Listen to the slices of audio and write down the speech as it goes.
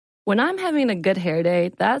When I'm having a good hair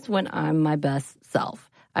day, that's when I'm my best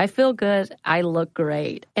self. I feel good, I look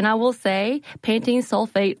great. And I will say, Pantene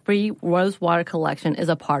sulfate-free Rose Water Collection is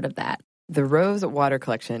a part of that. The Rose Water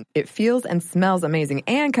Collection. It feels and smells amazing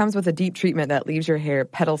and comes with a deep treatment that leaves your hair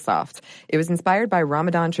petal soft. It was inspired by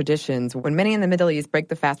Ramadan traditions when many in the Middle East break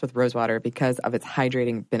the fast with rose water because of its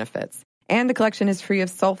hydrating benefits. And the collection is free of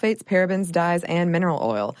sulfates, parabens, dyes, and mineral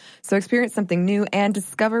oil. So experience something new and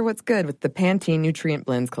discover what's good with the Pantene Nutrient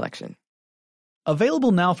Blends collection.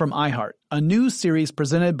 Available now from iHeart, a new series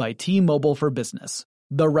presented by T-Mobile for Business,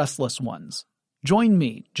 The Restless Ones. Join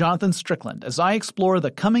me, Jonathan Strickland, as I explore the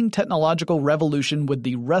coming technological revolution with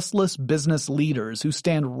the restless business leaders who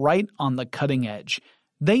stand right on the cutting edge.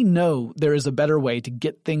 They know there is a better way to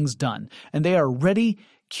get things done, and they are ready,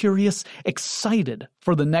 curious, excited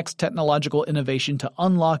for the next technological innovation to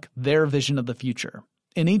unlock their vision of the future.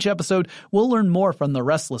 In each episode, we'll learn more from the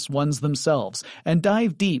restless ones themselves and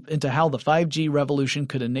dive deep into how the 5G revolution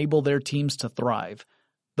could enable their teams to thrive.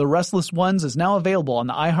 The Restless Ones is now available on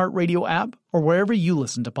the iHeartRadio app or wherever you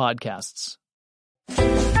listen to podcasts.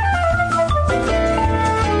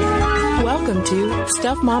 Welcome to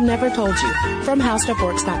Stuff Mom Never Told You from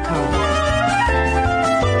HowStuffWorks.com.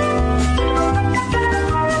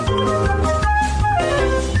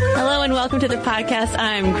 Welcome to the podcast.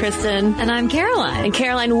 I'm Kristen. And I'm Caroline. And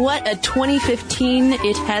Caroline, what a 2015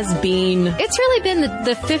 it has been. It's really been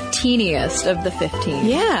the 15iest of the 15.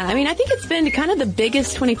 Yeah. I mean, I think it's been kind of the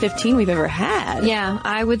biggest 2015 we've ever had. Yeah,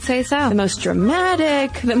 I would say so. The most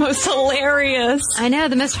dramatic, the most hilarious. I know,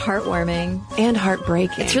 the most heartwarming. And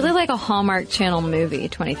heartbreaking. It's really like a Hallmark Channel movie,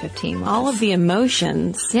 2015 was. All of the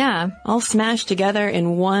emotions. Yeah. All smashed together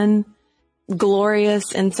in one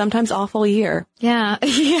glorious and sometimes awful year. Yeah.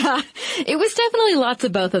 Yeah. It was definitely lots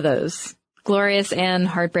of both of those. Glorious and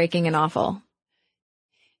heartbreaking and awful.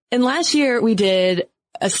 And last year we did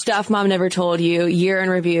a Stuff Mom Never Told You year in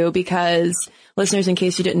review because, listeners, in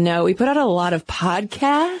case you didn't know, we put out a lot of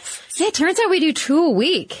podcasts. Yeah, it turns out we do 2 a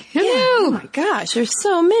week. Who knew? Oh my gosh, there's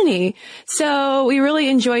so many. So we really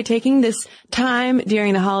enjoy taking this time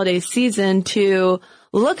during the holiday season to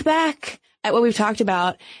look back at what we've talked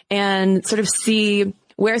about and sort of see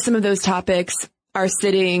where some of those topics are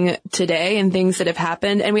sitting today and things that have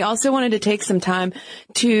happened. And we also wanted to take some time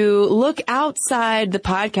to look outside the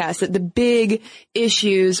podcast at the big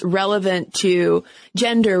issues relevant to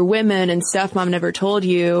gender, women, and Stuff Mom Never Told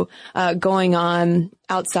You going on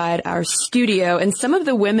outside our studio. And some of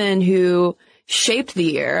the women who shaped the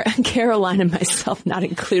year, Caroline and myself not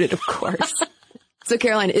included, of course. So,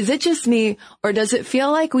 Caroline, is it just me, or does it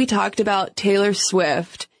feel like we talked about Taylor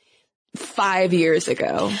Swift 5 years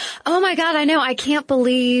ago? Oh, my God, I know. I can't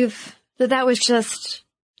believe that was just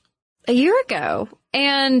a year ago.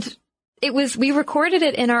 And we recorded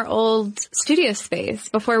it in our old studio space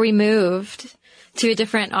before we moved to a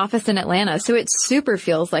different office in Atlanta. So it super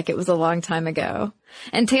feels like it was a long time ago.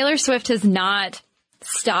 And Taylor Swift has not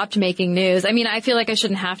stopped making news. I mean, I feel like I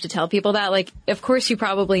shouldn't have to tell people that. Like, of course you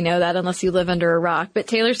probably know that unless you live under a rock. But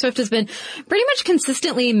Taylor Swift has been pretty much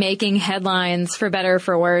consistently making headlines, for better or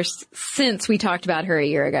for worse, since we talked about her a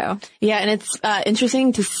year ago. Yeah, and it's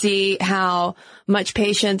interesting to see how much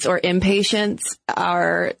patience or impatience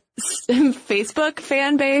our Facebook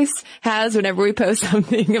fan base has whenever we post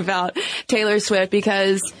something about Taylor Swift,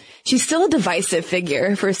 because she's still a divisive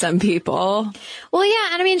figure for some people. Well,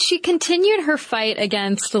 yeah, and I mean, she continued her fight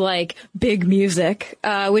against, like, big music,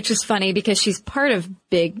 which is funny because she's part of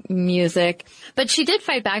big music. But she did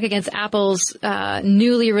fight back against Apple's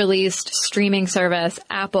newly released streaming service,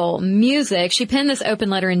 Apple Music. She penned this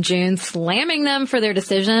open letter in June, slamming them for their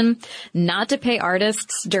decision not to pay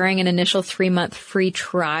artists during an initial 3-month free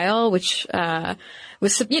trial, which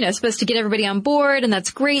was, supposed to get everybody on board, and that's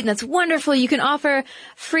great, and that's wonderful. You can offer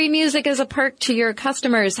free music as a perk to your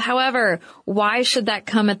customers. However, why should that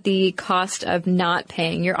come at the cost of not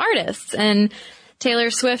paying your artists? And Taylor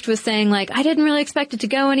Swift was saying, like, I didn't really expect it to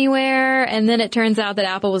go anywhere. And then it turns out that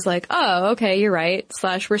Apple was like, oh, okay, you're right.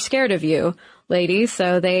 / we're scared of you, ladies.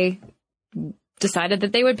 So they decided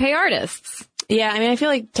that they would pay artists. Yeah, I mean, I feel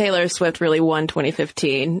like Taylor Swift really won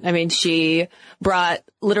 2015. I mean, she brought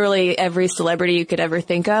literally every celebrity you could ever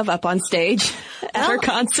think of up on stage at her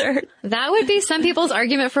concert. That would be some people's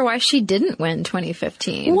argument for why she didn't win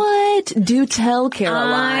 2015. What? Do tell,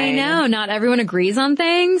 Caroline. I know. Not everyone agrees on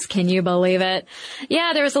things. Can you believe it?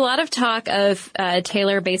 Yeah, there was a lot of talk of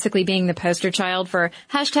Taylor basically being the poster child for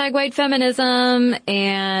 #white feminism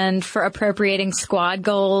and for appropriating squad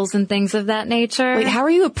goals and things of that nature. Wait,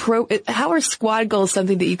 how are squad goals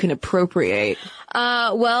something that you can appropriate?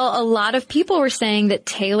 Well, a lot of people were saying that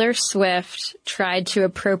Taylor Swift tried to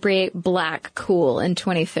appropriate black cool in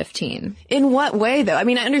 2015. In what way, though? I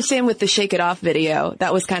mean, I understand with the Shake It Off video,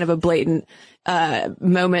 that was kind of a blatant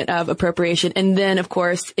moment of appropriation. And then, of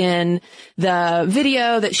course, in the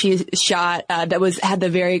video that she shot, that had the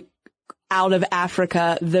very Out of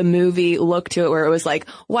Africa, the movie look to it, where it was like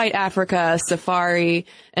white Africa, safari,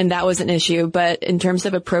 and that was an issue. But in terms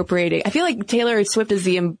of appropriating, I feel like Taylor Swift is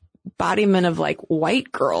the embodiment of like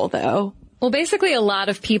white girl, though. Well, basically a lot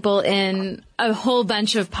of people in a whole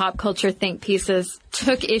bunch of pop culture think pieces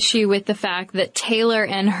took issue with the fact that Taylor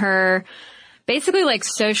and her basically like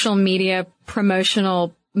social media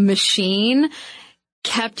promotional machine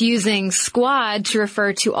kept using squad to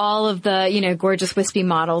refer to all of the, gorgeous wispy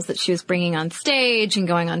models that she was bringing on stage and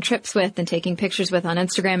going on trips with and taking pictures with on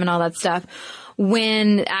Instagram and all that stuff,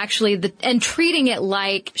 when actually and treating it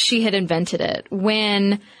like she had invented it.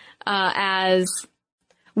 As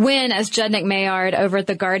Judnick Maillard over at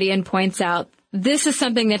The Guardian points out, this is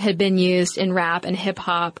something that had been used in rap and hip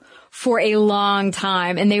hop for a long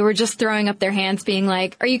time. And they were just throwing up their hands being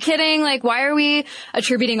like, are you kidding? Like, why are we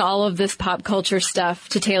attributing all of this pop culture stuff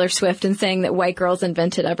to Taylor Swift and saying that white girls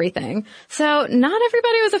invented everything? So not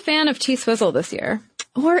everybody was a fan of T-Swizzle this year.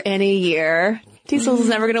 Or any year. T-Swizzle's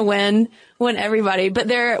never going to win everybody. But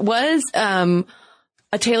there was,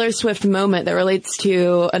 a Taylor Swift moment that relates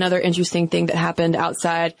to another interesting thing that happened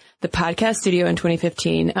outside the podcast studio in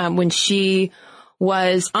 2015, when she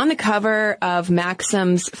was on the cover of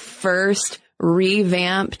Maxim's first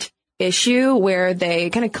revamped issue, where they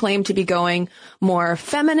kind of claimed to be going more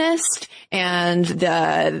feminist. And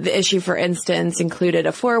the issue, for instance, included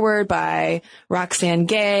a foreword by Roxane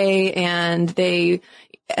Gay, and they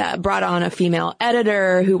brought on a female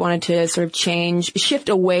editor who wanted to sort of shift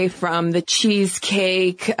away from the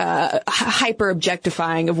cheesecake, hyper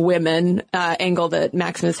objectifying of women, angle that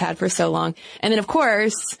Maxim has had for so long. And then, of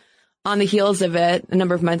course, on the heels of it, a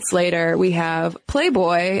number of months later, we have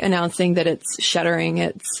Playboy announcing that it's shuttering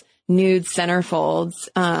its nude centerfolds,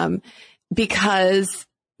 because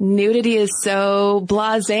nudity is so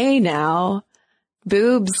blasé now.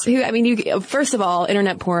 Boobs, first of all,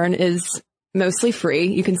 internet porn is mostly free.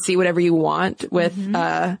 You can see whatever you want with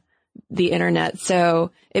the internet.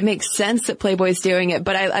 So it makes sense that Playboy's doing it.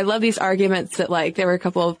 But I love these arguments that, like, there were a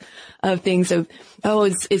couple of things of,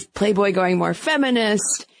 is Playboy going more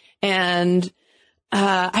feminist? And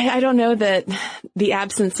I don't know that the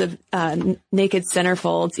absence of naked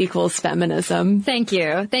centerfolds equals feminism. Thank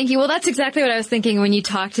you. Well, that's exactly what I was thinking when you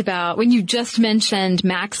just mentioned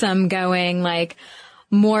Maxim going like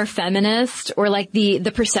more feminist, or like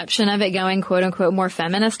the perception of it going quote unquote more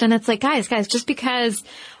feminist. And it's like, guys, just because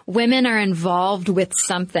women are involved with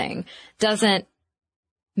something doesn't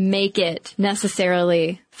make it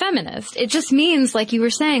necessarily feminist. It just means, like you were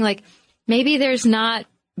saying, like maybe there's not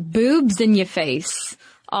boobs in your face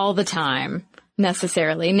all the time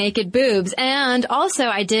necessarily, naked boobs. And also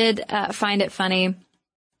I did find it funny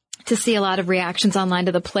to see a lot of reactions online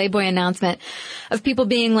to the Playboy announcement of people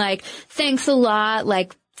being like, thanks a lot,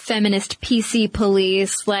 like feminist PC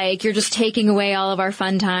police, like you're just taking away all of our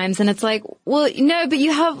fun times. And it's like, well, no, but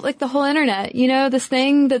you have like the whole internet, this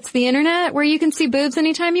thing that's the internet where you can see boobs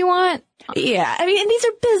anytime you want. Yeah. And these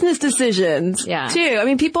are business decisions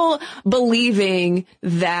too. People believing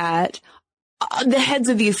that the heads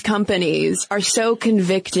of these companies are so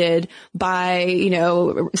convicted by,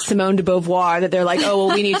 Simone de Beauvoir that they're like, oh,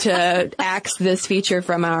 well, we need to axe this feature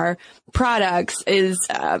from our products is,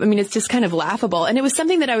 it's just kind of laughable. And it was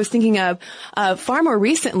something that I was thinking of far more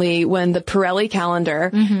recently when the Pirelli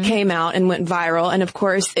calendar came out and went viral. And of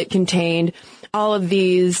course, it contained all of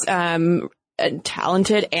these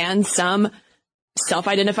talented and some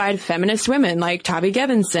self-identified feminist women like Tavi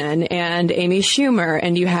Gevinson and Amy Schumer,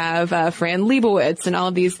 and you have Fran Lebowitz and all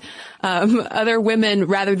of these other women,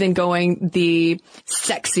 rather than going the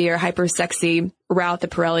sexy or hyper sexy route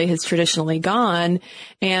that Pirelli has traditionally gone.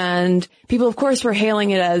 And people, of course, were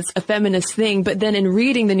hailing it as a feminist thing. But then in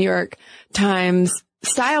reading the New York Times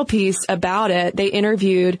style piece about it, they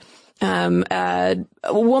interviewed a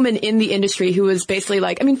woman in the industry who was basically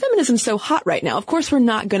like, feminism's so hot right now. Of course, we're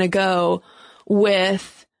not going to go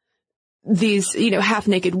with these, half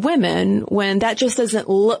naked women when that just doesn't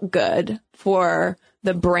look good for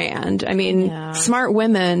the brand. Smart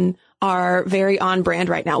women are very on brand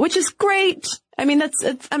right now, which is great. I'm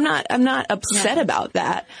not upset about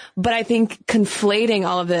that, but I think conflating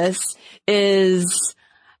all of this is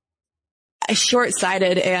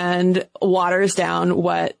short-sighted and waters down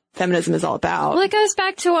what feminism is all about. Well, it goes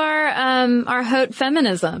back to our haute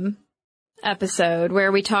feminism. episode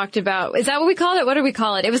where we talked about, is that what we called it? What did we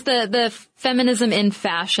call it? It was the feminism in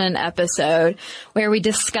fashion episode where we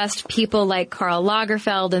discussed people like Karl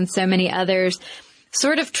Lagerfeld and so many others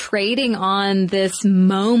sort of trading on this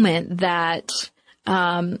moment that,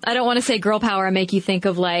 I don't want to say girl power and make you think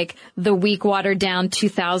of like the weak, watered down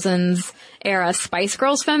 2000s era Spice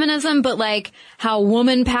Girls feminism, but like how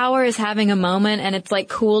woman power is having a moment and it's like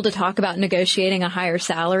cool to talk about negotiating a higher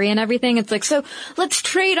salary and everything. It's like, so let's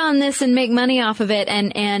trade on this and make money off of it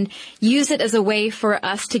and use it as a way for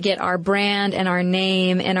us to get our brand and our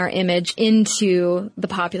name and our image into the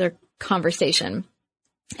popular conversation.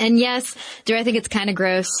 And yes, do I think it's kind of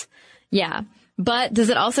gross? Yeah. But does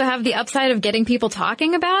it also have the upside of getting people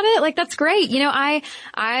talking about it? Like, that's great. You know,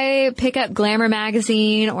 I pick up Glamour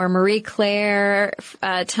magazine or Marie Claire,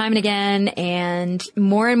 time and again, and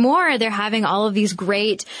more, they're having all of these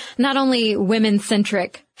great, not only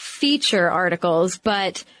women-centric feature articles,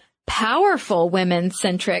 but powerful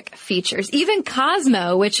women-centric features. Even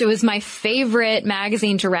Cosmo, which was my favorite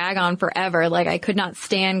magazine to rag on forever. Like, I could not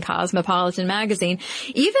stand Cosmopolitan magazine.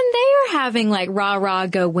 Even they are having like rah-rah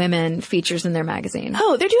go women features in their magazine.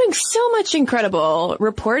 Oh, they're doing so much incredible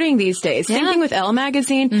reporting these days. Same thing with Elle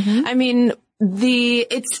magazine. Mm-hmm. I mean,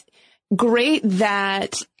 it's great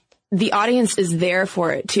that the audience is there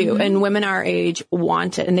for it too. Mm-hmm. And women our age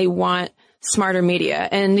want it and they want smarter media.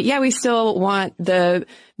 And yeah, we still want the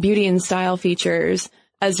beauty and style features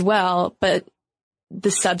as well, but the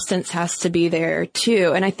substance has to be there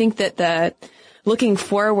too. And I think that looking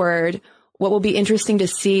forward, what will be interesting to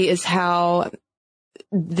see is how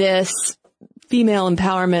this female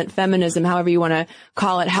empowerment, feminism, however you want to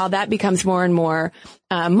call it, how that becomes more and more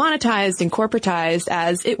monetized and corporatized,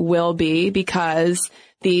 as it will be, because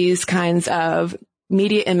these kinds of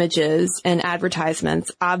media images and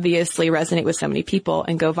advertisements obviously resonate with so many people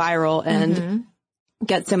and go viral and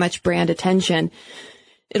get so much brand attention.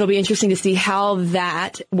 It'll be interesting to see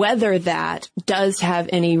whether that does have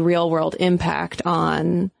any real world impact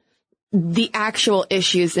on the actual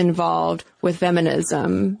issues involved with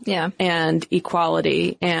feminism and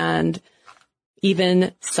equality and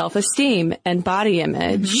even self-esteem and body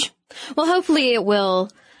image. Mm-hmm. Well, hopefully it will,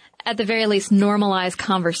 at the very least, normalize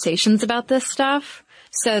conversations about this stuff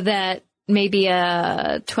so that maybe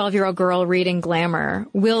a 12-year-old girl reading Glamour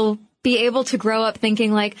will be able to grow up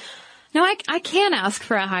thinking like, no, I can ask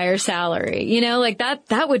for a higher salary. You know, like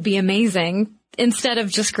that would be amazing, instead of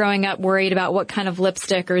just growing up worried about what kind of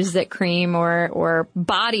lipstick or zit cream or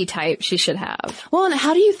body type she should have. Well, and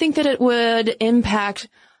how do you think that it would impact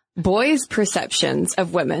boys' perceptions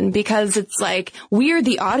of women? Because it's like, we're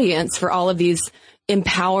the audience for all of these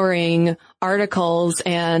empowering articles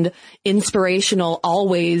and inspirational,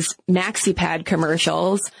 always maxi pad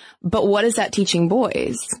commercials. But what is that teaching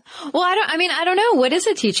boys? Well, I don't know. What is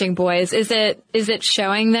it teaching boys? Is it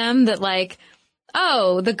showing them that like,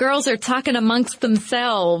 oh, the girls are talking amongst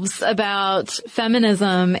themselves about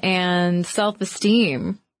feminism and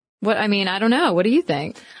self-esteem? I don't know. What do you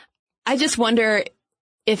think? I just wonder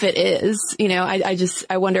if it is, you know,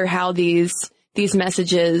 I wonder how these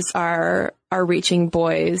messages are reaching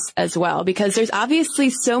boys as well, because there's obviously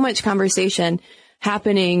so much conversation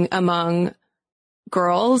happening among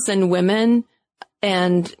girls and women,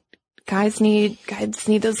 and guys need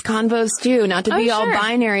those convos too, not to be all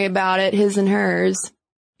binary about it, his and hers.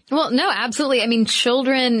 Well, no, absolutely. I mean,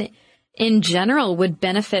 children in general would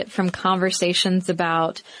benefit from conversations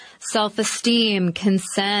about self-esteem,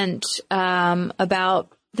 consent, about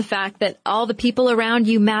the fact that all the people around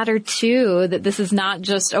you matter too, that this is not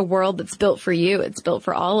just a world that's built for you, it's built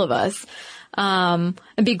for all of us.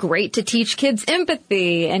 It'd be great to teach kids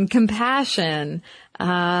empathy and compassion.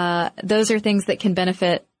 Those are things that can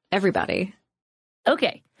benefit everybody.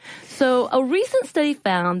 Okay. So a recent study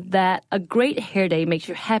found that a great hair day makes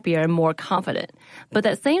you happier and more confident. But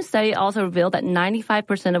that same study also revealed that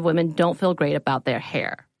 95% of women don't feel great about their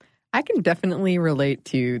hair. I can definitely relate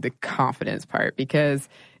to the confidence part, because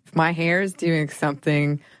if my hair is doing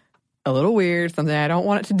something a little weird, something I don't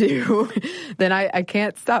want it to do, then I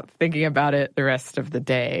can't stop thinking about it the rest of the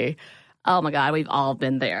day. Oh my God, we've all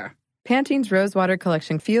been there. Pantene's Rosewater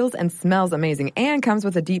collection feels and smells amazing and comes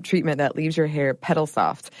with a deep treatment that leaves your hair petal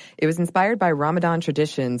soft. It was inspired by Ramadan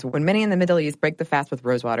traditions, when many in the Middle East break the fast with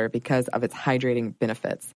rosewater because of its hydrating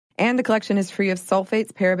benefits. And the collection is free of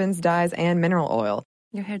sulfates, parabens, dyes, and mineral oil.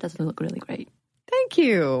 Your hair does look really great. Thank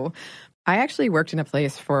you. I actually worked in a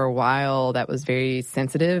place for a while that was very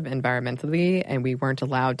sensitive environmentally, and we weren't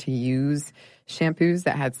allowed to use shampoos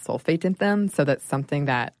that had sulfate in them, so that's something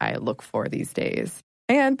that I look for these days.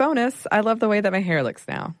 And bonus, I love the way that my hair looks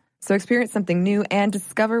now. So experience something new and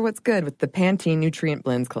discover what's good with the Pantene Nutrient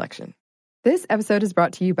Blends collection. This episode is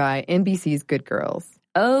brought to you by NBC's Good Girls.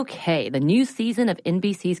 Okay, the new season of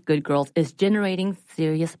NBC's Good Girls is generating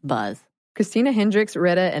serious buzz. Christina Hendricks,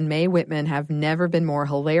 Retta, and Mae Whitman have never been more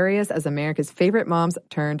hilarious as America's favorite moms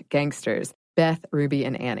turned gangsters, Beth, Ruby,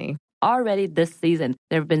 and Annie. Already this season,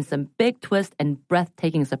 there have been some big twists and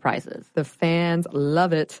breathtaking surprises. The fans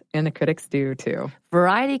love it, and the critics do too.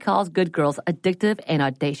 Variety calls Good Girls addictive and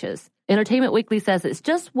audacious. Entertainment Weekly says it's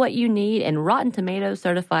just what you need, and Rotten Tomatoes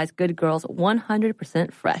certifies Good Girls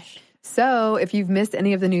 100% fresh. So, if you've missed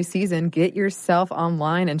any of the new season, get yourself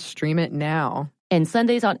online and stream it now. And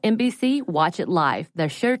Sundays on NBC, watch it live.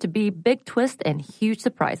 There's sure to be big twists and huge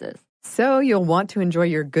surprises. So you'll want to enjoy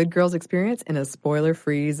your Good Girls experience in a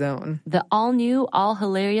spoiler-free zone. The all-new,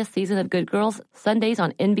 all-hilarious season of Good Girls, Sundays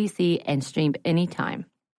on NBC and streamed anytime.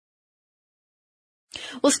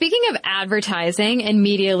 Well, speaking of advertising and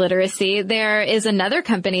media literacy, there is another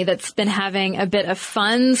company that's been having a bit of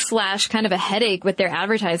fun / kind of a headache with their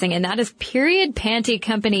advertising, and that is period panty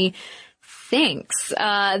company Thinks.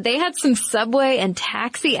 They had some subway and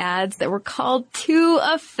taxi ads that were called too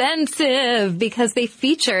offensive because they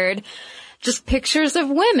featured just pictures of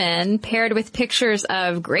women paired with pictures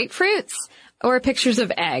of grapefruits or pictures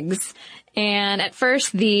of eggs. And at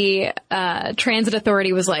first the transit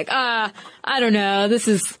authority was like, I don't know,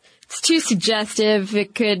 it's too suggestive.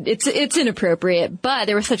 It's inappropriate. But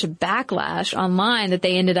there was such a backlash online that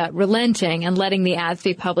they ended up relenting and letting the ads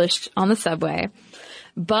be published on the subway.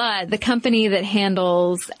 But the company that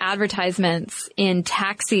handles advertisements in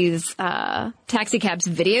taxi cabs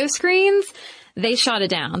video screens, they shot it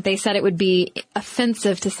down. They said it would be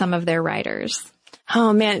offensive to some of their riders.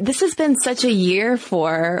 Oh man, this has been such a year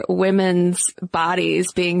for women's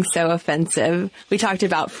bodies being so offensive. We talked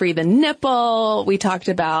about free the nipple. We talked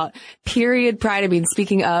about period pride. I mean,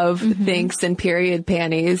 speaking of Thinks and period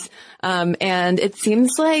panties. And it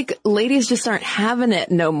seems like ladies just aren't having it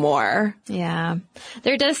no more. Yeah.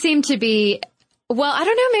 There does seem to be, well, I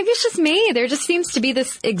don't know, maybe it's just me. There just seems to be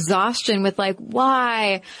this exhaustion with like,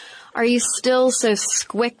 why are you still so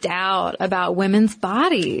squicked out about women's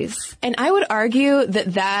bodies? And I would argue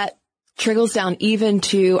that trickles down even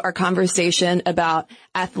to our conversation about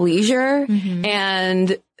athleisure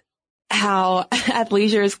and how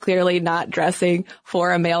athleisure is clearly not dressing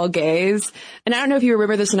for a male gaze. And I don't know if you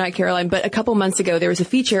remember this or not, Caroline, but a couple months ago, there was a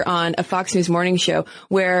feature on a Fox News morning show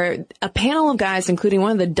where a panel of guys, including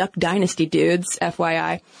one of the Duck Dynasty dudes,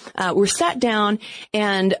 FYI, were sat down,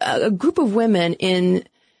 and a group of women in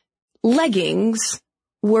leggings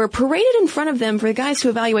were paraded in front of them for the guys to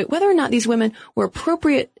evaluate whether or not these women were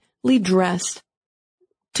appropriately dressed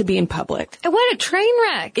to be in public. What a train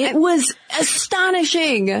wreck. It was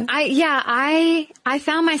astonishing. I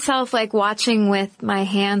found myself like watching with my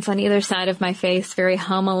hands on either side of my face, very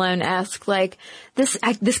Home Alone-esque, like this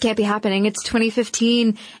can't be happening. It's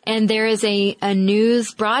 2015 and there is a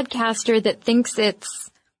news broadcaster that thinks it's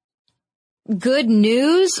good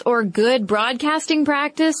news or good broadcasting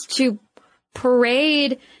practice to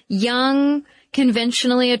parade young,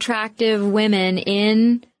 conventionally attractive women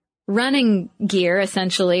in running gear,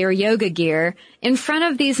 essentially, or yoga gear, in front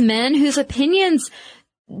of these men whose opinions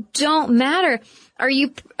don't matter. Are you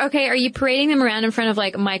parading them around in front of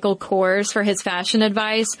like Michael Kors for his fashion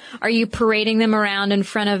advice? Are you parading them around in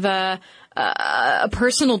front of a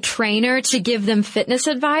personal trainer to give them fitness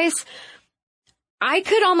advice? I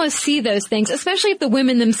could almost see those things, especially if the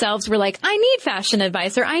women themselves were like, I need fashion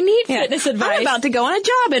advice or I need fitness advice. I'm about to go on a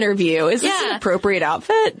job interview. Is this an appropriate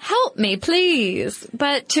outfit? Help me, please.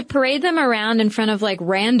 But to parade them around in front of like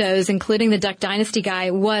randos, including the Duck Dynasty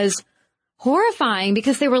guy, was horrifying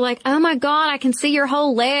because they were like, oh my God, I can see your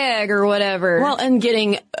whole leg or whatever. Well, and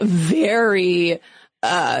getting very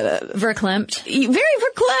verklempt. Very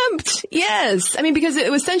verklempt. Yes. I mean, because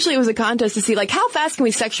it was a contest to see like how fast can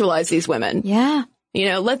we sexualize these women? Yeah. You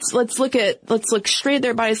know, let's look straight at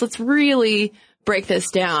their bodies. Let's really break this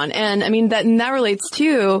down. And I mean, that relates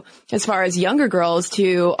to, as far as younger girls,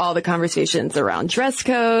 to all the conversations around dress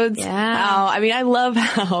codes. Yeah. I love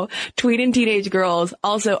how tween and teenage girls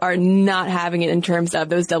also are not having it in terms of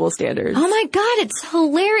those double standards. Oh my God. It's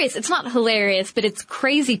hilarious. It's not hilarious, but it's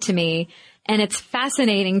crazy to me. And it's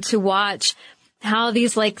fascinating to watch how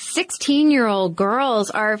these like 16-year-old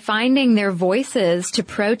girls are finding their voices to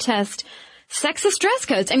protest sexist dress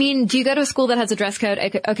codes. I mean, do you go to a school that has a dress code?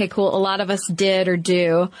 Okay, cool. A lot of us did or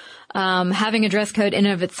do. Having a dress code in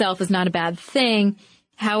and of itself is not a bad thing.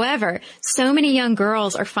 However, so many young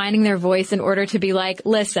girls are finding their voice in order to be like,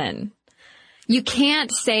 listen, You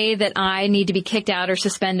can't say that I need to be kicked out or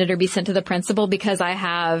suspended or be sent to the principal because I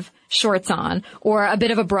have shorts on or a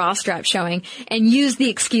bit of a bra strap showing and use the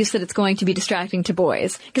excuse that it's going to be distracting to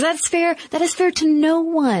boys. Because that's fair. That is fair to no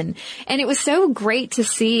one. And it was so great to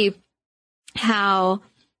see how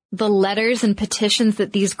the letters and petitions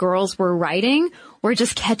that these girls were writing were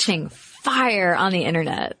just catching fire on the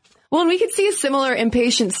internet. Well, and we could see a similar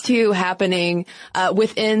impatience, too, happening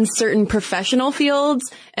within certain professional fields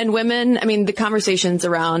and women. I mean, the conversations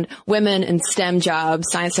around women in STEM jobs,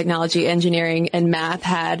 science, technology, engineering, and math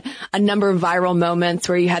had a number of viral moments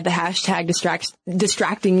where you had the hashtag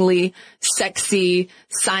distractingly sexy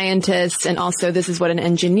scientists, and also this is what an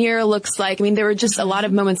engineer looks like. I mean, there were just a lot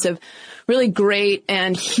of moments of really great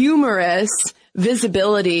and humorous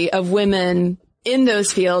visibility of women in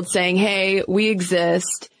those fields saying, hey, we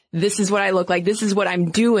exist. This is what I look like. This is what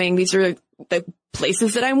I'm doing. These are the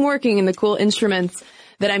places that I'm working and the cool instruments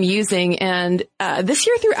that I'm using. And this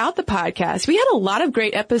year throughout the podcast, we had a lot of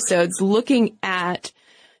great episodes looking at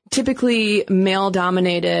typically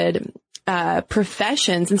male-dominated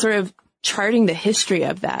professions and sort of charting the history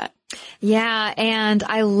of that. Yeah, and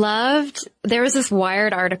there was this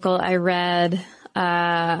Wired article I read,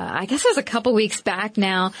 I guess it was a couple weeks back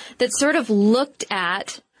now, that sort of looked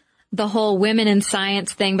at the whole women in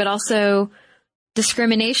science thing, but also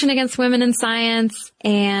discrimination against women in science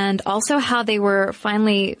and also how they were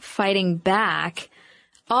finally fighting back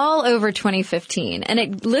all over 2015. And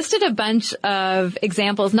it listed a bunch of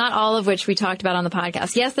examples, not all of which we talked about on the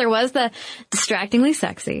podcast. Yes, there was the distractingly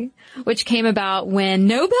sexy, which came about when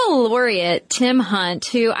Nobel laureate Tim Hunt,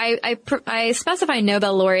 who I specify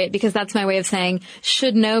Nobel laureate because that's my way of saying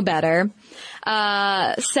should know better,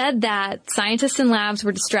 said that scientists in labs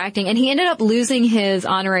were distracting, and he ended up losing his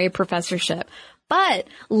honorary professorship. But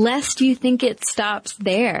lest you think it stops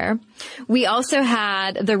there, we also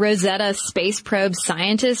had the Rosetta space probe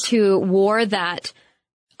scientist who wore that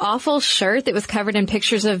awful shirt that was covered in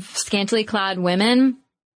pictures of scantily clad women.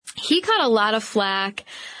 He caught a lot of flack.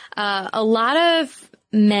 A lot of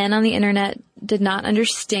men on the internet did not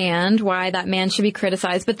understand why that man should be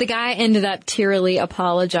criticized, but the guy ended up tearily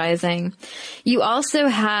apologizing. You also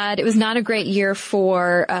had, it was not a great year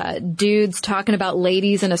for dudes talking about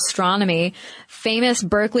ladies in astronomy. Famous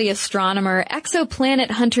Berkeley astronomer,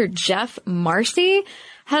 exoplanet hunter Jeff Marcy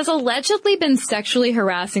has allegedly been sexually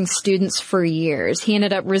harassing students for years. He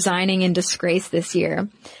ended up resigning in disgrace this year.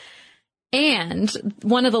 And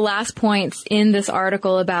one of the last points in this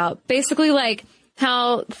article about basically like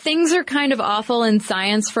how things are kind of awful in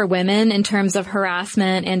science for women in terms of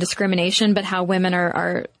harassment and discrimination, but how women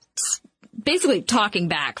are basically talking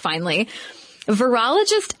back finally.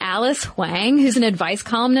 Virologist Alice Huang, who's an advice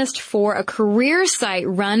columnist for a career site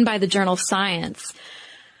run by the journal Science,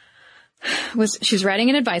 she's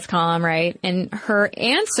writing an advice column, right? And her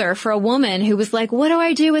answer for a woman who was like, what do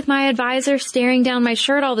I do with my advisor staring down my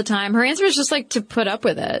shirt all the time? Her answer was just like to put up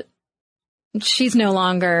with it. She's no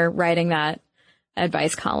longer writing that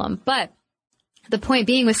advice column. But the point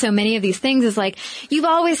being with so many of these things is like, you've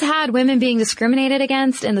always had women being discriminated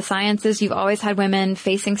against in the sciences. You've always had women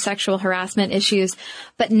facing sexual harassment issues.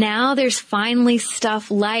 But now there's finally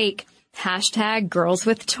stuff like hashtag girls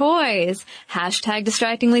with toys, hashtag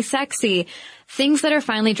distractingly sexy, things that are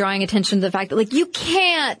finally drawing attention to the fact that like, you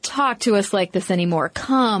can't talk to us like this anymore.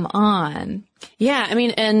 Come on. Yeah. I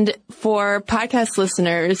mean, and for podcast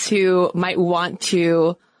listeners who might want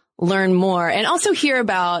to learn more and also hear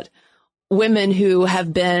about women who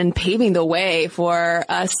have been paving the way for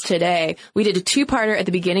us today, we did a two-parter at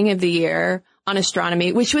the beginning of the year on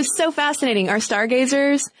astronomy, which was so fascinating. Our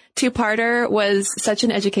Stargazers two-parter was such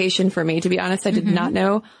an education for me. To be honest, I did not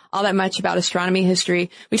know all that much about astronomy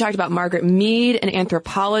history. We talked about Margaret Mead and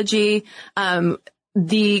anthropology,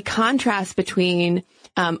 the contrast between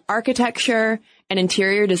architecture and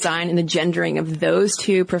interior design and the gendering of those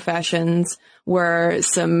two professions were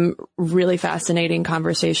some really fascinating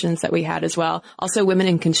conversations that we had as well. Also, women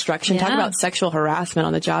in construction, talk about sexual harassment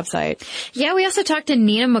on the job site. Yeah, we also talked to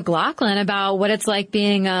Nina McLaughlin about what it's like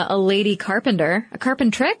being a lady carpenter, a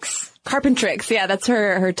carpentrix. Carpentrix, yeah, that's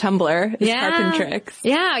her Tumblr. Is Carpentrix.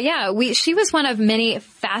 Yeah. She was one of many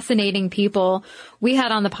fascinating people we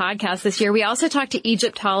had on the podcast this year. We also talked to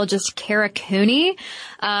Egyptologist Kara Cooney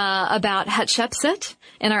about Hatshepsut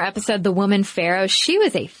in our episode, The Woman Pharaoh. She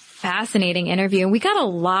was a fascinating interview, and we got a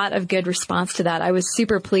lot of good response to that. I was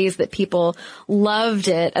super pleased that people loved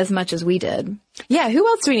it as much as we did. Yeah, who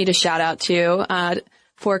else do we need to shout out to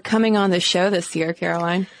for coming on the show this year,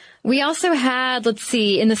 Caroline? We also had,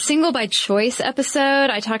 in the Single by Choice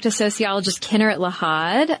episode, I talked to sociologist Kinneret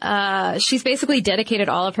Lahad. She's basically dedicated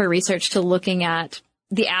all of her research to looking at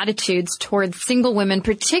the attitudes towards single women,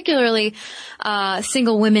 particularly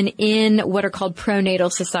single women in what are called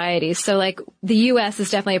pronatal societies. So like the U.S.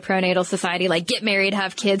 is definitely a pronatal society, like get married,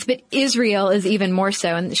 have kids, but Israel is even more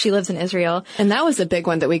so, and she lives in Israel. And that was a big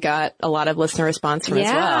one that we got a lot of listener response from as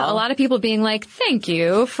well. Yeah, a lot of people being like, thank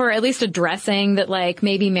you for at least addressing that, like,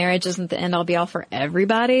 maybe marriage isn't the end all be all for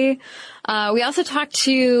everybody. We also talked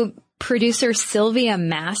to producer Sylvia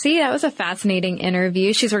Massey. That was a fascinating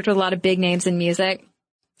interview. She's worked with a lot of big names in music.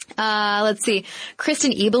 Let's see.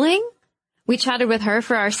 Kristen Ebeling. We chatted with her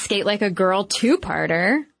for our Skate Like a Girl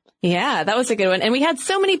 2-parter. Yeah, that was a good one. And we had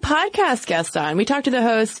so many podcast guests on. We talked to the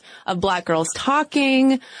host of Black Girls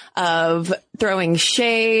Talking, of Throwing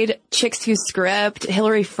Shade, Chicks Who Script,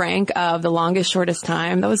 Hillary Frank of The Longest Shortest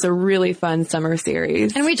Time. That was a really fun summer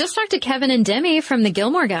series. And we just talked to Kevin and Demi from the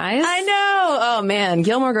Gilmore Guys. I know. Oh man,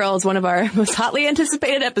 Gilmore Girls, one of our most hotly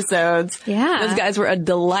anticipated episodes. Yeah. Those guys were a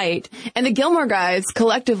delight. And the Gilmore Guys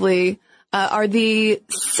collectively are the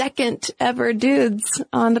second ever dudes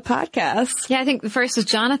on the podcast. Yeah, I think the first was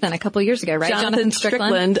Jonathan a couple years ago, right? Jonathan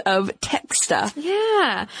Strickland of Tech Stuff.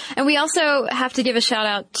 Yeah. And we also have to give a shout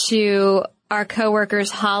out to our coworkers,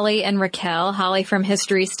 Holly and Raquel. Holly from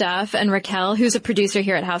History Stuff, and Raquel, who's a producer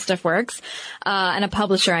here at How Stuff Works, and a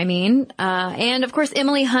publisher, and of course,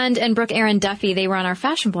 Emily Hund and Brooke Aaron Duffy. They were on our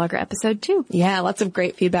Fashion Blogger episode too. Yeah, lots of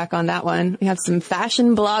great feedback on that one. We have some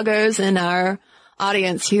fashion bloggers in our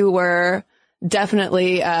audience who were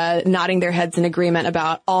definitely nodding their heads in agreement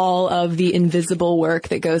about all of the invisible work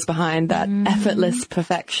that goes behind that effortless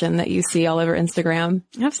perfection that you see all over Instagram.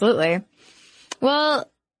 Absolutely. Well,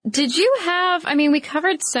 did you have, we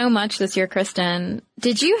covered so much this year, Kristen.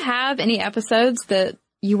 Did you have any episodes that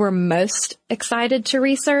you were most excited to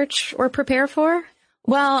research or prepare for?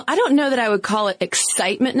 Well, I don't know that I would call it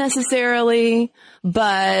excitement necessarily,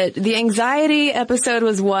 but the anxiety episode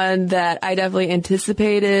was one that I definitely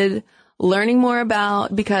anticipated learning more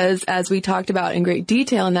about because, as we talked about in great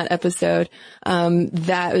detail in that episode,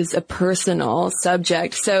 that was a personal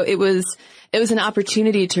subject. So it was an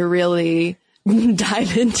opportunity to really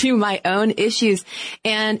dive into my own issues,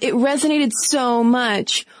 and it resonated so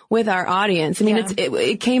much with our audience.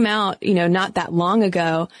 It came out, not that long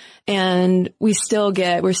ago, and we're still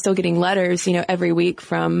getting letters, every week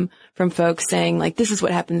from folks saying like, this is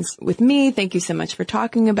what happens with me. Thank you so much for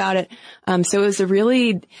talking about it. So it was a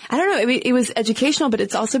really, it was educational, but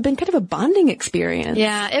it's also been kind of a bonding experience.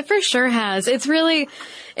 Yeah, it for sure has. It's really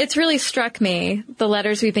struck me, the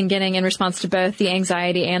letters we've been getting in response to both the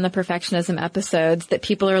anxiety and the perfectionism episodes, that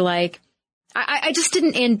people are like, I just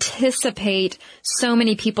didn't anticipate so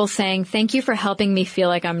many people saying, thank you for helping me feel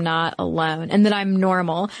like I'm not alone and that I'm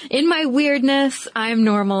normal. In my weirdness, I'm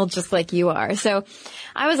normal just like you are. So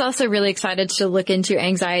I was also really excited to look into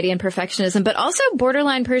anxiety and perfectionism, but also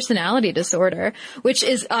borderline personality disorder, which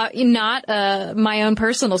is not my own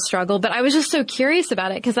personal struggle, but I was just so curious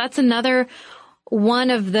about it because that's another one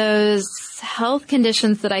of those health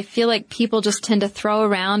conditions that I feel like people just tend to throw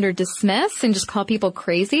around or dismiss and just call people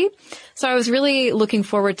crazy. So I was really looking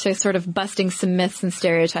forward to sort of busting some myths and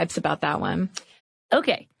stereotypes about that one.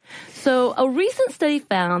 Okay. So a recent study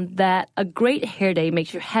found that a great hair day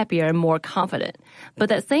makes you happier and more confident. But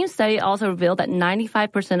that same study also revealed that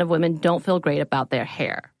 95% of women don't feel great about their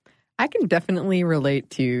hair. I can definitely relate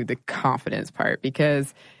to the confidence part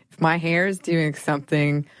because if my hair is doing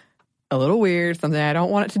something a little weird, something I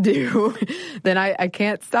don't want it to do, then I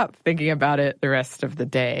can't stop thinking about it the rest of the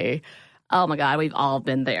day. Oh my God, we've all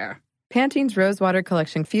been there. Pantene's Rosewater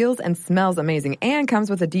collection feels and smells amazing and comes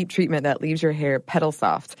with a deep treatment that leaves your hair petal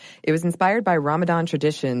soft. It was inspired by Ramadan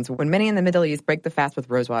traditions when many in the Middle East break the fast with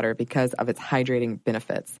rosewater because of its hydrating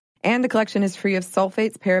benefits. And the collection is free of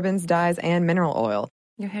sulfates, parabens, dyes, and mineral oil.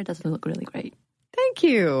 Your hair does look really great. Thank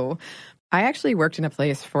you. I actually worked in a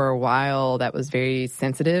place for a while that was very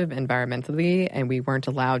sensitive environmentally, and we weren't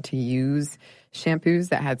allowed to use shampoos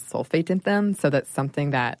that had sulfate in them, so that's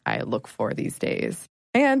something that I look for these days.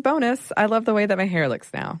 And bonus, I love the way that my hair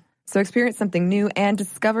looks now. So experience something new and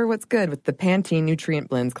discover what's good with the Pantene Nutrient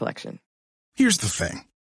Blends collection. Here's the thing.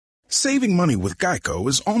 Saving money with Geico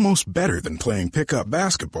is almost better than playing pickup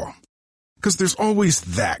basketball. Because there's always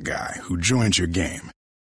that guy who joins your game.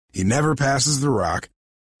 He never passes the rock,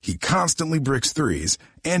 he constantly bricks threes,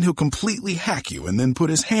 and he'll completely hack you and then put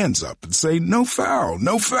his hands up and say, no foul,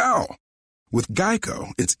 no foul. With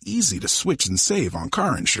Geico, it's easy to switch and save on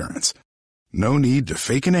car insurance. No need to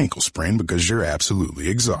fake an ankle sprain because you're absolutely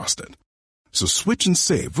exhausted. So switch and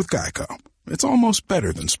save with Geico. It's almost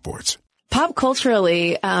better than sports. Pop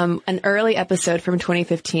culturally, an early episode from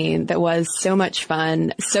 2015 that was so much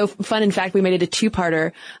fun. So fun, in fact, we made it a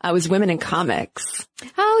two-parter, was Women in Comics.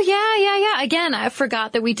 Oh, yeah. Again, I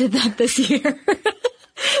forgot that we did that this year.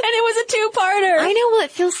 And it was a two-parter. I know. Well,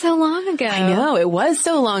 it feels so long ago. I know. It was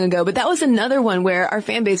so long ago. But that was another one where our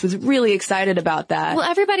fan base was really excited about that. Well,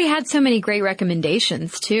 everybody had so many great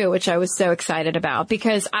recommendations, too, which I was so excited about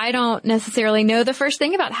because I don't necessarily know the first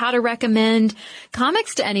thing about how to recommend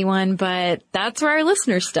comics to anyone, but that's where our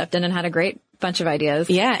listeners stepped in and had a great bunch of ideas.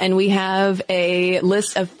 Yeah, and we have a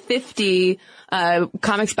list of 50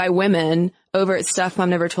 comics by women over at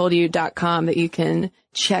stuffmomnevertoldyou.com that you can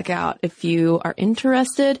check out if you are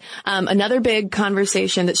interested. Another big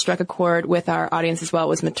conversation that struck a chord with our audience as well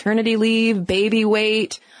was maternity leave, baby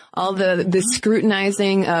weight, all the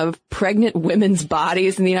scrutinizing of pregnant women's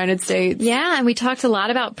bodies in the United States. Yeah, and we talked a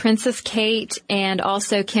lot about Princess Kate and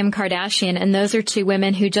also Kim Kardashian, and those are two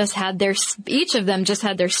women who each of them just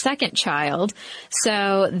had their second child.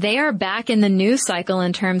 So they are back in the news cycle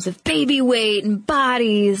in terms of baby weight and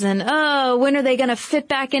bodies and, when are they going to fit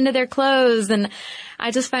back into their clothes? And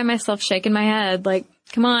I just find myself shaking my head like,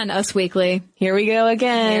 come on, Us Weekly. Here we go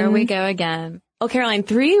again. Here we go again. Well, Caroline,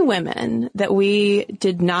 3 women that we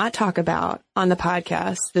did not talk about on the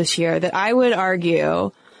podcast this year that I would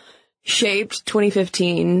argue shaped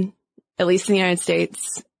 2015, at least in the United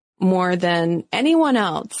States, more than anyone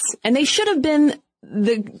else. And they should have been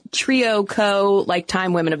the trio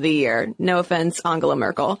Time Women of the Year. No offense, Angela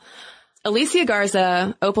Merkel. Alicia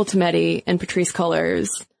Garza, Opal Tometi, and Patrisse Cullors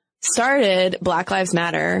started Black Lives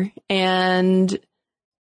Matter. And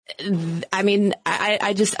I mean,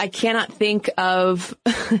 I cannot think of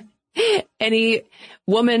any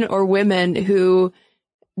woman or women who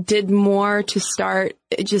did more to start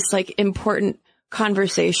just like important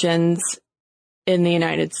conversations in the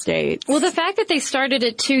United States. Well, the fact that they started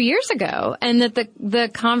it 2 years ago and that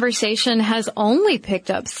the conversation has only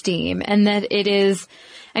picked up steam and that it is,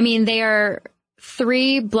 they are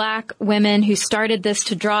 3 Black women who started this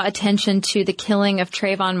to draw attention to the killing of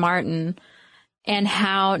Trayvon Martin and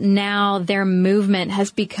how now their movement has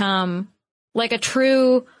become like a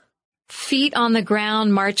true feet on the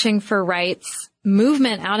ground marching for rights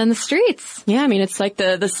movement out in the streets. Yeah, it's like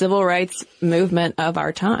the civil rights movement of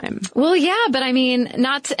our time. Well, yeah, but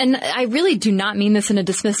and I really do not mean this in a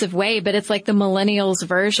dismissive way, but it's like the millennials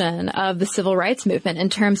version of the civil rights movement in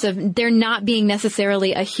terms of there not being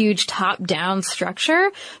necessarily a huge top-down structure,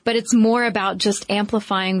 but it's more about just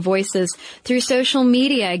amplifying voices through social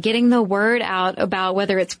media, getting the word out about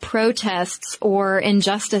whether it's protests or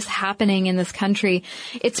injustice happening in this country.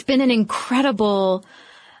 It's been an incredible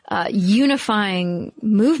unifying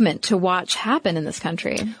movement to watch happen in this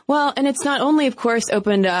country. Well, and it's not only, of course,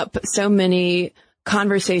 opened up so many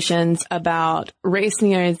conversations about race in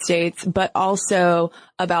the United States, but also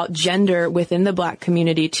about gender within the Black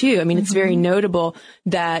community, too. It's very notable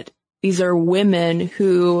that these are women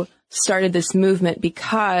who started this movement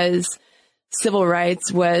because civil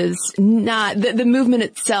rights was not, the movement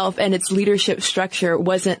itself and its leadership structure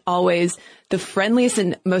wasn't always the friendliest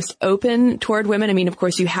and most open toward women. Of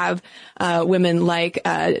course, you have women like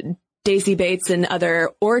Daisy Bates and other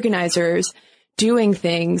organizers doing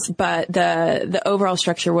things, but the overall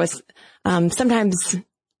structure was sometimes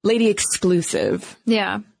lady exclusive.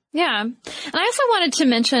 Yeah. Yeah. And I also wanted to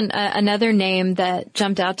mention another name that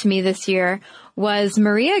jumped out to me this year was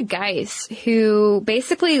Maria Geiss, who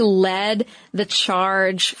basically led the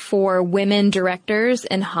charge for women directors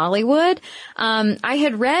in Hollywood. I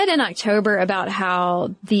had read in October about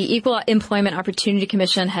how the Equal Employment Opportunity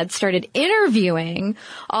Commission had started interviewing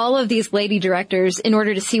all of these lady directors in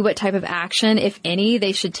order to see what type of action, if any,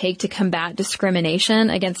 they should take to combat discrimination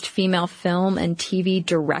against female film and TV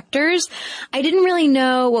directors. I didn't really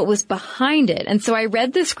know what was behind it. And so I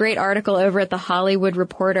read this great article over at The Hollywood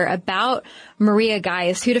Reporter about Maria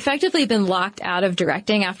Geiss, who'd effectively been locked out of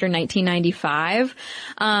directing after 1995.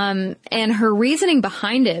 And her reasoning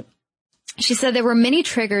behind it, she said there were many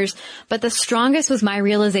triggers, but the strongest was my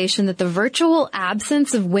realization that the virtual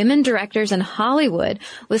absence of women directors in Hollywood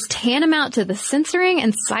was tantamount to the censoring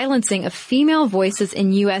and silencing of female voices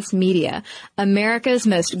in U.S. media, America's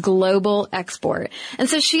most global export. And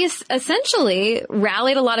so she essentially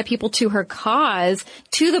rallied a lot of people to her cause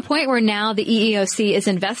to the point where now the EEOC is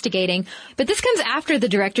investigating. But this comes after the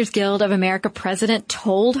Directors Guild of America president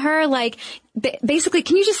told her, basically,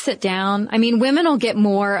 can you just sit down? Women will get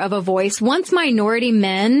more of a voice. Once minority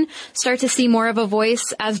men start to see more of a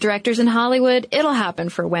voice as directors in Hollywood, it'll happen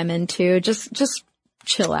for women too. Just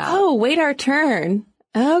chill out. Oh, wait our turn.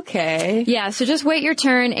 Okay. Yeah, so just wait your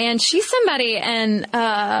turn. And she's somebody, and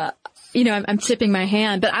I'm tipping my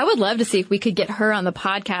hand, but I would love to see if we could get her on the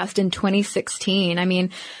podcast in 2016. I mean,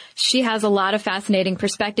 she has a lot of fascinating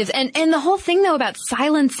perspectives. And the whole thing, though, about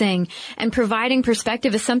silencing and providing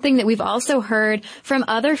perspective is something that we've also heard from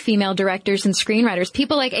other female directors and screenwriters.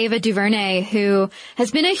 People like Ava DuVernay, who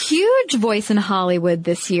has been a huge voice in Hollywood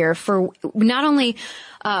this year for not only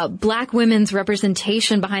Black women's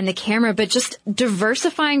representation behind the camera, but just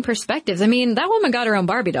diversifying perspectives. I mean, that woman got her own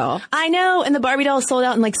Barbie doll. I know, and the Barbie doll sold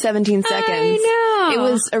out in like 17 seconds. I know.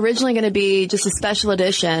 It was originally going to be just a special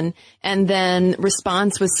edition, and then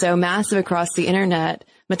response was so massive across the internet.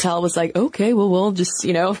 Mattel was like, okay, well, we'll just,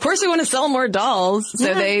 of course we want to sell more dolls.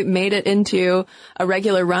 So they made it into a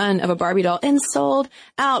regular run of a Barbie doll and sold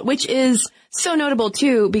out, which is so notable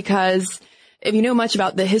too, because if you know much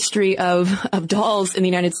about the history of dolls in the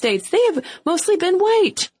United States, they have mostly been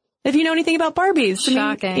white. If you know anything about Barbies.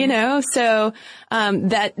 Shocking. So,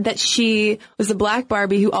 that she was a Black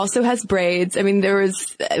Barbie who also has braids. I mean, there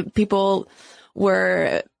was, people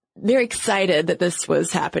were very excited that this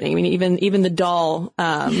was happening. I mean, even the doll,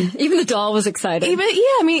 even the doll was excited.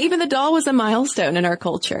 Even the doll was a milestone in our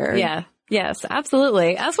culture. Yeah. Yes,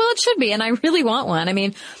 absolutely. As well it should be. And I really want one. I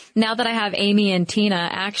mean, now that I have Amy and Tina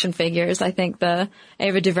action figures, I think the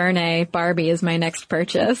Ava DuVernay Barbie is my next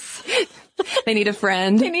purchase. They need a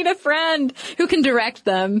friend. They need a friend who can direct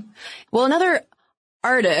them. Well, another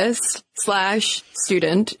artist /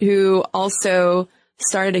 student who also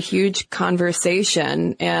started a huge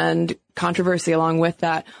conversation and controversy along with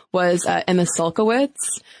that was Emma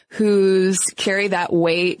Sulkowicz, who's Carry That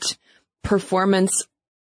Weight performance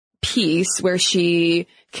piece where she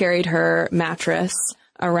carried her mattress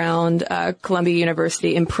around Columbia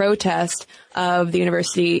University in protest of the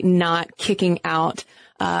university not kicking out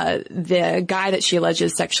the guy that she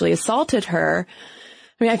alleges sexually assaulted her.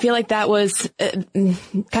 I mean, I feel like that was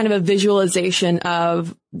kind of a visualization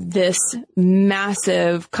of this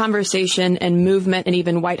massive conversation and movement and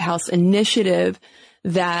even White House initiative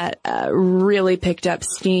that really picked up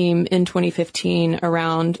steam in 2015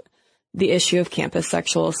 around the issue of campus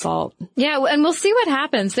sexual assault. Yeah, and we'll see what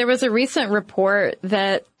happens. There was a recent report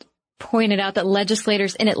that pointed out that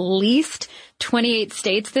legislators in at least 28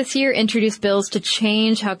 states this year introduced bills to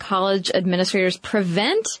change how college administrators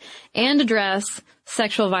prevent and address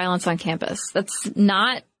sexual violence on campus. That's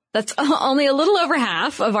only a little over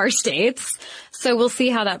half of our states. So we'll see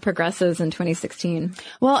how that progresses in 2016.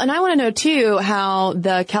 Well, and I want to know too how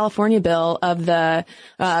the California bill of the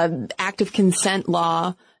active consent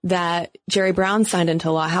law that Jerry Brown signed into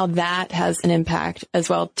law, how that has an impact as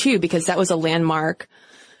well too, because that was a landmark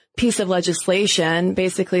piece of legislation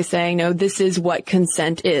basically saying, no, this is what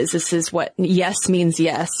consent is. This is what yes means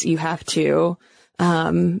yes. You have to.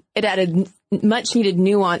 It added much needed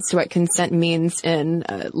nuance to what consent means in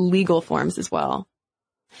legal forms as well.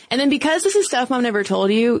 And then because this is stuff Mom never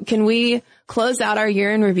told you, can we close out our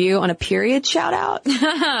year in review on a period shout out?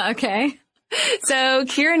 Okay. So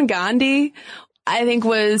Kiran Gandhi, I think,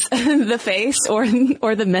 was the face or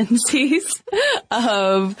the menses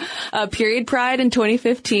of period pride in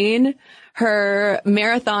 2015. Her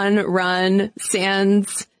marathon run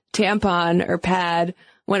sans tampon or pad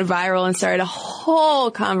went viral and started a whole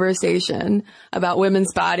conversation about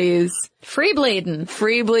women's bodies. Free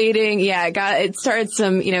bleeding. Yeah, it started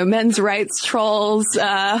some, men's rights trolls,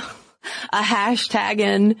 a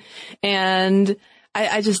hashtagging, and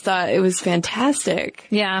I just thought it was fantastic.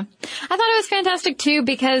 Yeah. I thought it was fantastic too,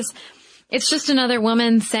 because it's just another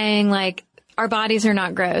woman saying, like, our bodies are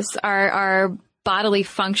not gross. Our bodily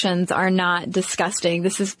functions are not disgusting.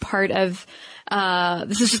 This is just part of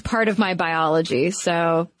my biology.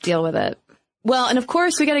 So deal with it. Well, and of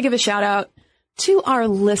course we got to give a shout out to our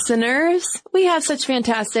listeners. We have such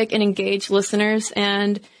fantastic and engaged listeners,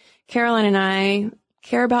 and Caroline and I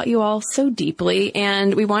care about you all so deeply,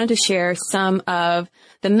 and we wanted to share some of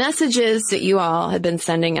the messages that you all have been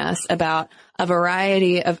sending us about a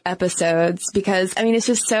variety of episodes, because, it's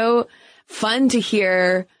just so fun to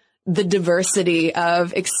hear the diversity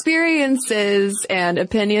of experiences and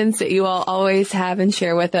opinions that you all always have and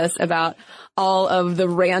share with us about all of the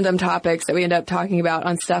random topics that we end up talking about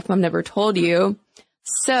on Stuff Mom Never Told You.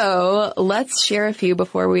 So let's share a few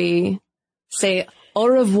before we say au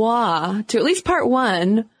revoir to at least part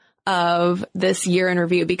one of this year in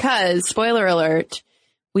review, because, spoiler alert,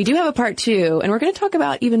 we do have a part two, and we're going to talk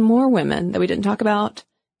about even more women that we didn't talk about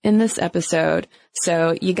in this episode.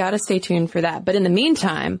 So you got to stay tuned for that. But in the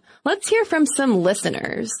meantime, let's hear from some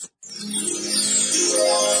listeners.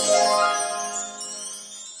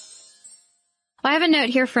 I have a note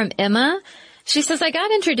here from Emma. She says, I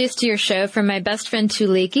got introduced to your show from my best friend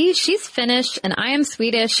Tuliki. She's Finnish and I am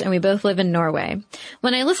Swedish and we both live in Norway.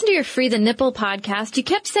 When I listened to your Free the Nipple podcast, you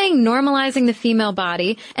kept saying normalizing the female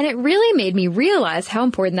body, and it really made me realize how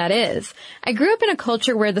important that is. I grew up in a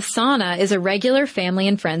culture where the sauna is a regular family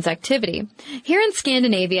and friends activity. Here in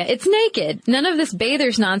Scandinavia, it's naked. None of this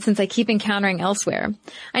bathers nonsense I keep encountering elsewhere.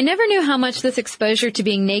 I never knew how much this exposure to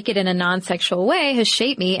being naked in a non-sexual way has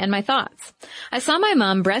shaped me and my thoughts. I saw my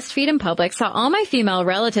mom breastfeed in public, saw all my female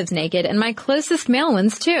relatives naked, and my closest male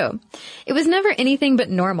ones too. It was never anything but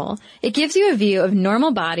normal. It gives you a view of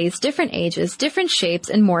normal bodies, different ages, different shapes,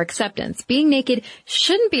 and more acceptance. Being naked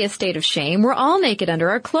shouldn't be a state of shame. We're all naked under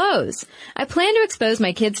our clothes. I plan to expose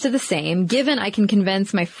my kids to the same, given I can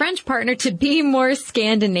convince my French partner to be more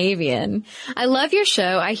Scandinavian. I love your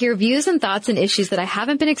show. I hear views and thoughts and issues that I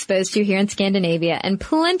haven't been exposed to here in Scandinavia, and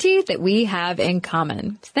plenty that we have in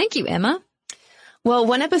common. Thank you, Emma. Well,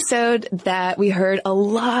 one episode that we heard a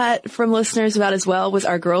lot from listeners about as well was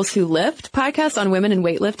our Girls Who Lift podcast on women and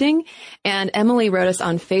weightlifting. And Emily wrote us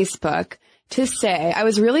on Facebook to say, I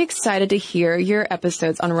was really excited to hear your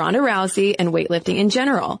episodes on Ronda Rousey and weightlifting in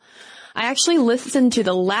general. I actually listened to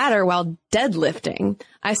the latter while deadlifting.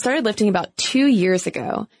 I started lifting about 2 years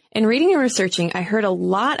ago. In reading and researching, I heard a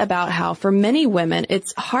lot about how for many women,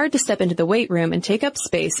 it's hard to step into the weight room and take up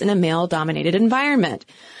space in a male-dominated environment.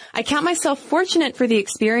 I count myself fortunate for the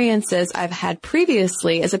experiences I've had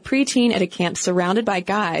previously as a preteen at a camp surrounded by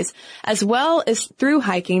guys, as well as through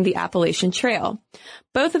hiking the Appalachian Trail.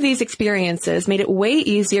 Both of these experiences made it way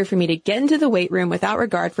easier for me to get into the weight room without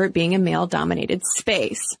regard for it being a male-dominated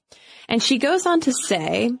space. And she goes on to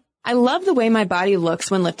say, I love the way my body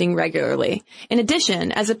looks when lifting regularly. In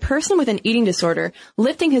addition, as a person with an eating disorder,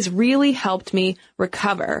 lifting has really helped me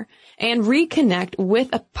recover and reconnect with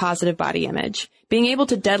a positive body image. Being able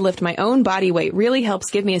to deadlift my own body weight really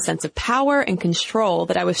helps give me a sense of power and control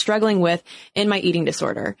that I was struggling with in my eating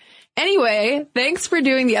disorder. Anyway, thanks for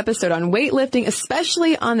doing the episode on weightlifting,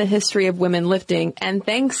 especially on the history of women lifting, and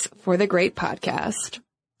thanks for the great podcast.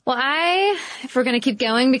 Well, if we're going to keep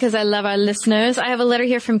going because I love our listeners, I have a letter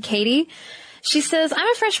here from Katie. She says,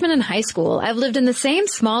 I'm a freshman in high school. I've lived in the same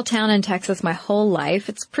small town in Texas my whole life.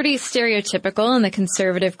 It's pretty stereotypical in the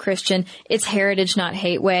conservative Christian, it's heritage, not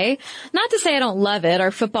hate way. Not to say I don't love it.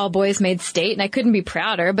 Our football boys made state and I couldn't be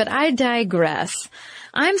prouder, but I digress.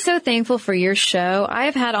 I'm so thankful for your show. I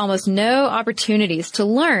have had almost no opportunities to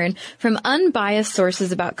learn from unbiased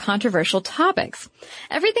sources about controversial topics.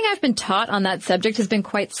 Everything I've been taught on that subject has been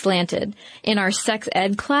quite slanted. In our sex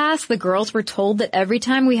ed class, the girls were told that every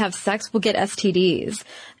time we have sex, we'll get STDs,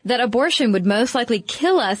 that abortion would most likely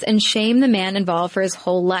kill us and shame the man involved for his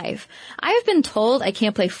whole life. I have been told I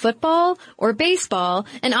can't play football or baseball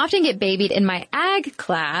and often get babied in my ag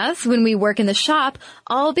class when we work in the shop,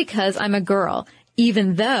 all because I'm a girl,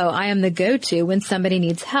 even though I am the go-to when somebody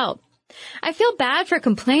needs help. I feel bad for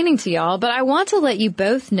complaining to y'all, but I want to let you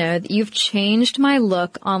both know that you've changed my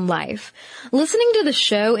look on life. Listening to the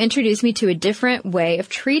show introduced me to a different way of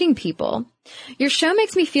treating people. Your show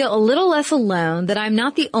makes me feel a little less alone, that I'm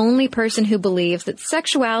not the only person who believes that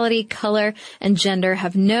sexuality, color, and gender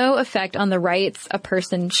have no effect on the rights a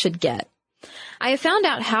person should get. I have found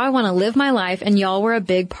out how I want to live my life, and y'all were a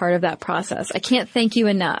big part of that process. I can't thank you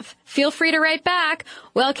enough. Feel free to write back.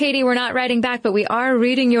 Well, Katie, we're not writing back, but we are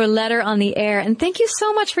reading your letter on the air, and thank you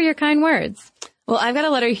so much for your kind words. Well, I've got a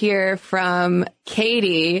letter here from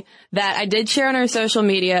Katie that I did share on our social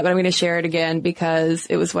media, but I'm going to share it again because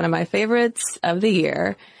it was one of my favorites of the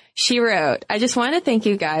year. She wrote, I just wanted to thank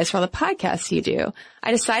you guys for all the podcasts you do.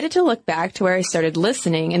 I decided to look back to where I started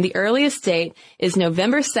listening, and the earliest date is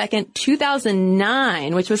November 2nd,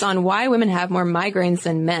 2009, which was on why women have more migraines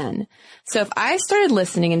than men. So if I started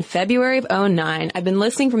listening in February of 2009, I've been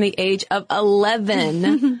listening from the age of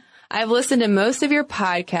 11. I've listened to most of your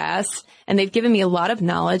podcasts, and they've given me a lot of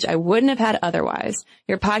knowledge I wouldn't have had otherwise.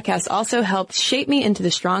 Your podcast also helped shape me into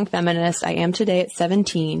the strong feminist I am today at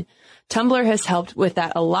 17. Tumblr has helped with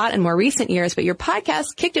that a lot in more recent years, but your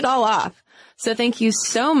podcast kicked it all off. So thank you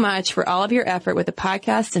so much for all of your effort with the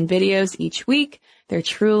podcasts and videos each week. They're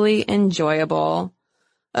truly enjoyable.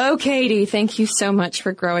 Oh, Katie, thank you so much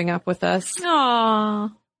for growing up with us.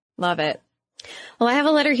 Aww. Love it. Well, I have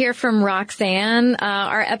a letter here from Roxanne.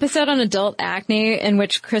 Our episode on adult acne, in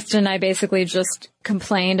which Kristen and I basically just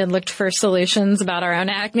complained and looked for solutions about our own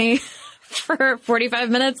acne for 45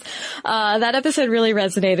 minutes. That episode really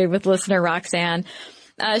resonated with listener Roxanne.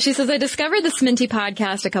 She says, I discovered the SMNTY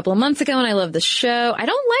podcast a couple of months ago and I love the show. I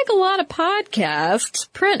don't like a lot of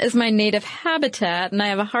podcasts. Print is my native habitat and I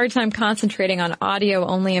have a hard time concentrating on audio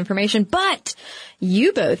only information, but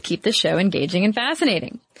you both keep the show engaging and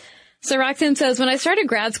fascinating. So Roxanne says, when I started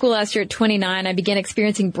grad school last year at 29, I began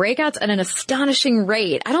experiencing breakouts at an astonishing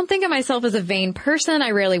rate. I don't think of myself as a vain person. I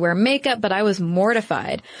rarely wear makeup, but I was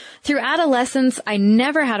mortified. Through adolescence, I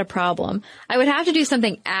never had a problem. I would have to do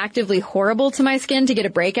something actively horrible to my skin to get a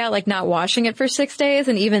breakout, like not washing it for 6 days,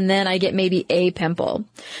 and even then I get maybe a pimple.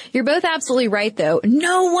 You're both absolutely right, though.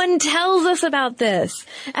 No one tells us about this.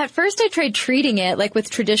 At first, I tried treating it, like with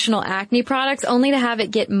traditional acne products, only to have it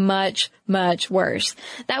get much worse.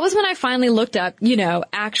 That was when I finally looked up,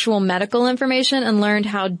 actual medical information and learned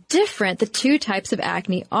how different the two types of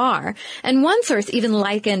acne are. And one source even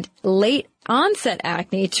likened late onset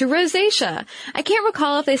acne to rosacea. I can't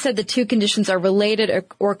recall if they said the two conditions are related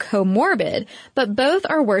or comorbid, but both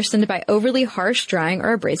are worsened by overly harsh drying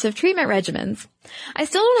or abrasive treatment regimens. I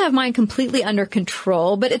still don't have mine completely under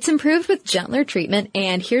control, but it's improved with gentler treatment,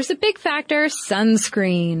 and here's a big factor,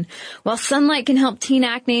 sunscreen. While sunlight can help teen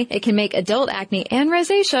acne, it can make adult acne and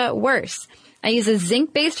rosacea worse. I use a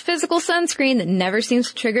zinc-based physical sunscreen that never seems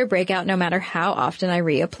to trigger breakout no matter how often I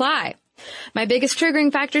reapply. My biggest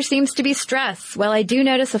triggering factor seems to be stress. While I do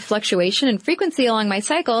notice a fluctuation in frequency along my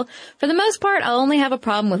cycle, for the most part, I'll only have a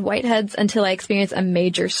problem with whiteheads until I experience a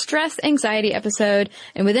major stress anxiety episode,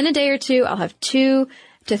 and within a day or two, I'll have 2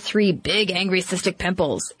 to 3 big angry cystic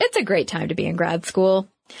pimples. It's a great time to be in grad school.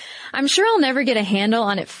 I'm sure I'll never get a handle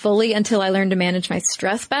on it fully until I learn to manage my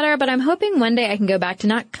stress better, but I'm hoping one day I can go back to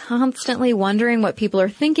not constantly wondering what people are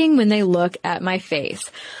thinking when they look at my face.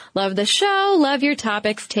 Love the show, love your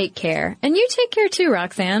topics, take care. And you take care too,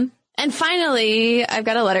 Roxanne. And finally, I've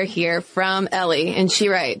got a letter here from Ellie, and she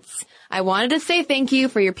writes, I wanted to say thank you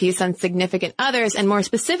for your piece on significant others, and more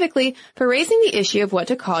specifically, for raising the issue of what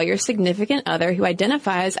to call your significant other who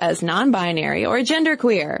identifies as non-binary or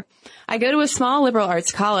genderqueer. I go to a small liberal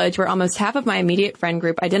arts college where almost half of my immediate friend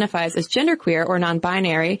group identifies as genderqueer or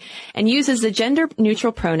non-binary and uses the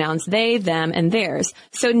gender-neutral pronouns they, them, and theirs.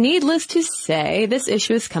 So needless to say, this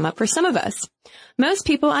issue has come up for some of us. Most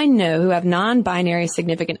people I know who have non-binary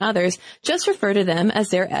significant others just refer to them as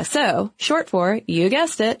their SO, short for, you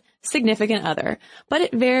guessed it, significant other, but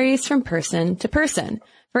it varies from person to person.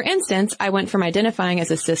 For instance, I went from identifying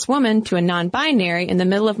as a cis woman to a non-binary in the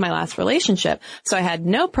middle of my last relationship, so I had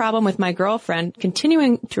no problem with my girlfriend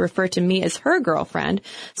continuing to refer to me as her girlfriend,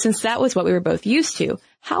 since that was what we were both used to.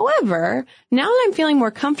 However, now that I'm feeling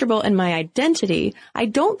more comfortable in my identity, I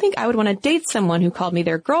don't think I would want to date someone who called me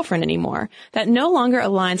their girlfriend anymore. That no longer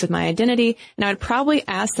aligns with my identity, and I would probably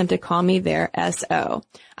ask them to call me their SO.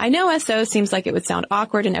 I know SO seems like it would sound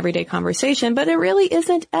awkward in everyday conversation, but it really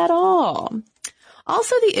isn't at all.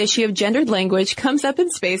 Also, the issue of gendered language comes up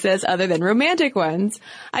in spaces other than romantic ones.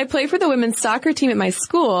 I play for the women's soccer team at my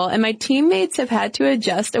school, and my teammates have had to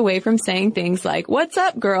adjust away from saying things like, "What's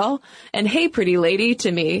up, girl?" and "Hey, pretty lady"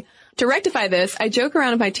 to me. To rectify this, I joke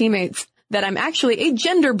around with my teammates that I'm actually a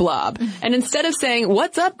gender blob. And instead of saying,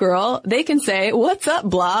 "What's up, girl?" they can say, "What's up,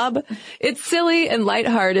 blob?" It's silly and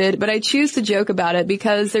lighthearted, but I choose to joke about it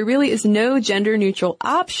because there really is no gender neutral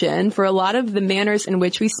option for a lot of the manners in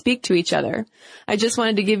which we speak to each other. I just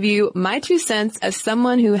wanted to give you my 2 cents as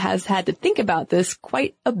someone who has had to think about this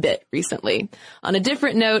quite a bit recently. On a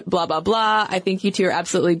different note, blah, blah, blah. I think you two are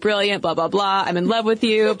absolutely brilliant, blah, blah, blah. I'm in love with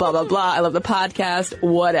you, blah, blah, blah. I love the podcast,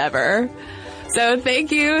 whatever. So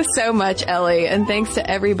thank you so much, Ellie, and thanks to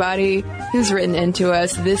everybody who's written into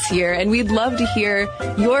us this year. And we'd love to hear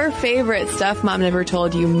your favorite Stuff Mom Never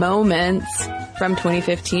Told You moments from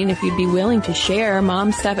 2015. If you'd be willing to share,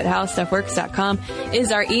 momstuff@howstuffworks.com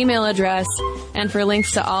is our email address. And for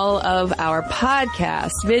links to all of our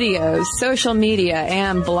podcasts, videos, social media,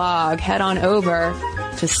 and blog, head on over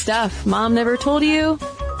to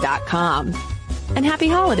stuffmomnevertoldyou.com. And happy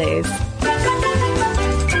holidays.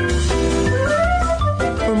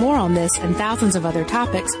 For more on this and thousands of other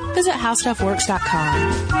topics, visit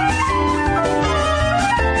howstuffworks.com.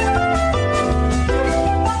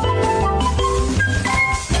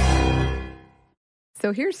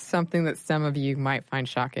 So here's something that some of you might find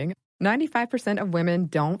shocking. 95% of women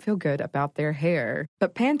don't feel good about their hair,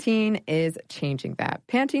 but Pantene is changing that.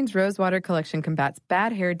 Pantene's Rosewater collection combats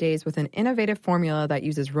bad hair days with an innovative formula that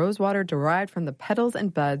uses rosewater derived from the petals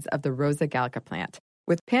and buds of the Rosa gallica plant.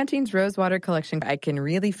 With Pantene's Rosewater collection, I can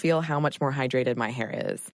really feel how much more hydrated my hair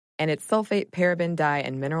is. And it's sulfate, paraben, dye,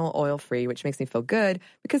 and mineral oil free, which makes me feel good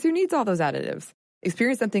because who needs all those additives?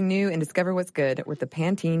 Experience something new and discover what's good with the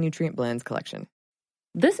Pantene Nutrient Blends collection.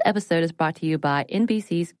 This episode is brought to you by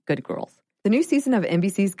NBC's Good Girls. The new season of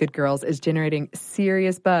NBC's Good Girls is generating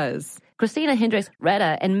serious buzz. Christina Hendricks,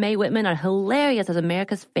 Retta, and Mae Whitman are hilarious as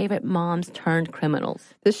America's favorite moms turned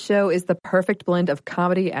criminals. This show is the perfect blend of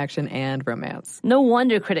comedy, action, and romance. No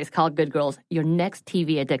wonder critics call Good Girls your next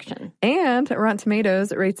TV addiction. And Rotten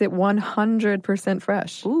Tomatoes rates it 100%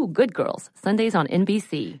 fresh. Ooh, Good Girls, Sundays on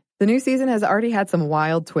NBC. The new season has already had some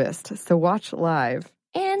wild twists, so watch live.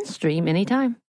 And stream anytime.